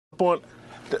on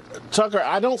Tucker,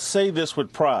 I don't say this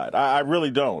with pride. I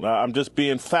really don't. I'm just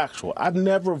being factual. I've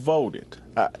never voted.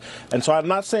 And so I'm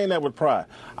not saying that with pride.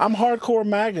 I'm hardcore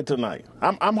MAGA tonight.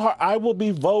 I will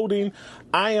be voting.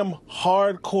 I am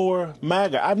hardcore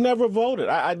MAGA. I've never voted.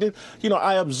 I did,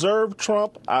 I observed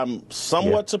Trump. I'm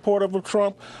somewhat supportive of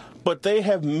Trump, but they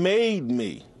have made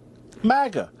me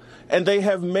MAGA. And they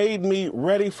have made me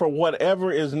ready for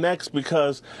whatever is next,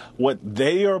 because what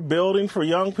they are building for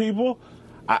young people,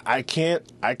 I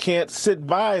can't sit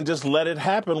by and just let it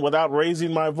happen without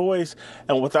raising my voice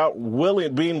and without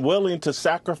being willing to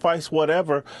sacrifice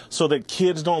whatever so that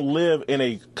kids don't live in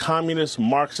a communist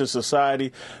Marxist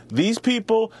society. These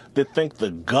people that think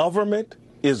the government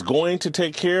is going to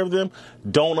take care of them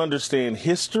don't understand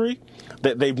history,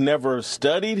 that they've never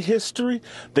studied history.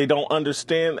 They don't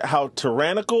understand how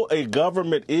tyrannical a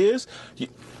government is.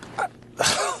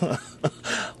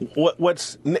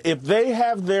 If they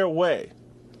have their way,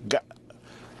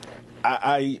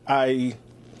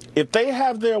 if they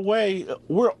have their way,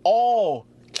 we're all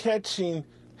catching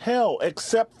hell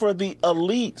except for the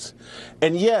elites.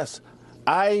 And yes,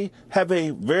 I have a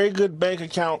very good bank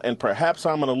account and perhaps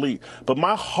I'm an elite, but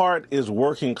my heart is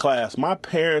working class. My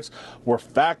parents were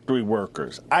factory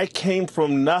workers. I came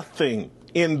from nothing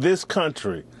in this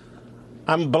country.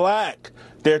 I'm black.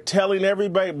 They're telling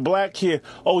everybody black here,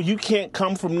 oh, you can't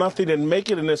come from nothing and make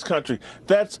it in this country.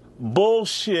 That's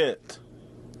bullshit.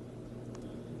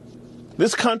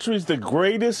 This country is the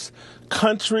greatest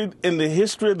country in the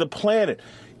history of the planet.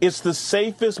 It's the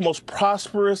safest, most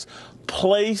prosperous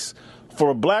place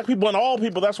for black people and all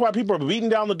people. That's why people are beating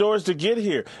down the doors to get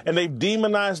here. And they've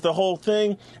demonized the whole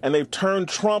thing, and they've turned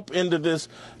Trump into this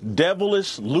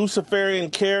devilish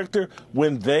Luciferian character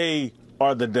when they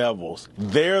are the devils.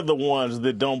 They're the ones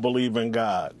that don't believe in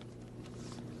God.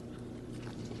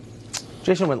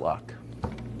 Jason Whitlock.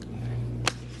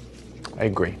 I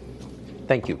agree.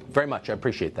 Thank you very much. I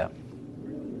appreciate that.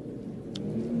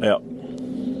 Yeah.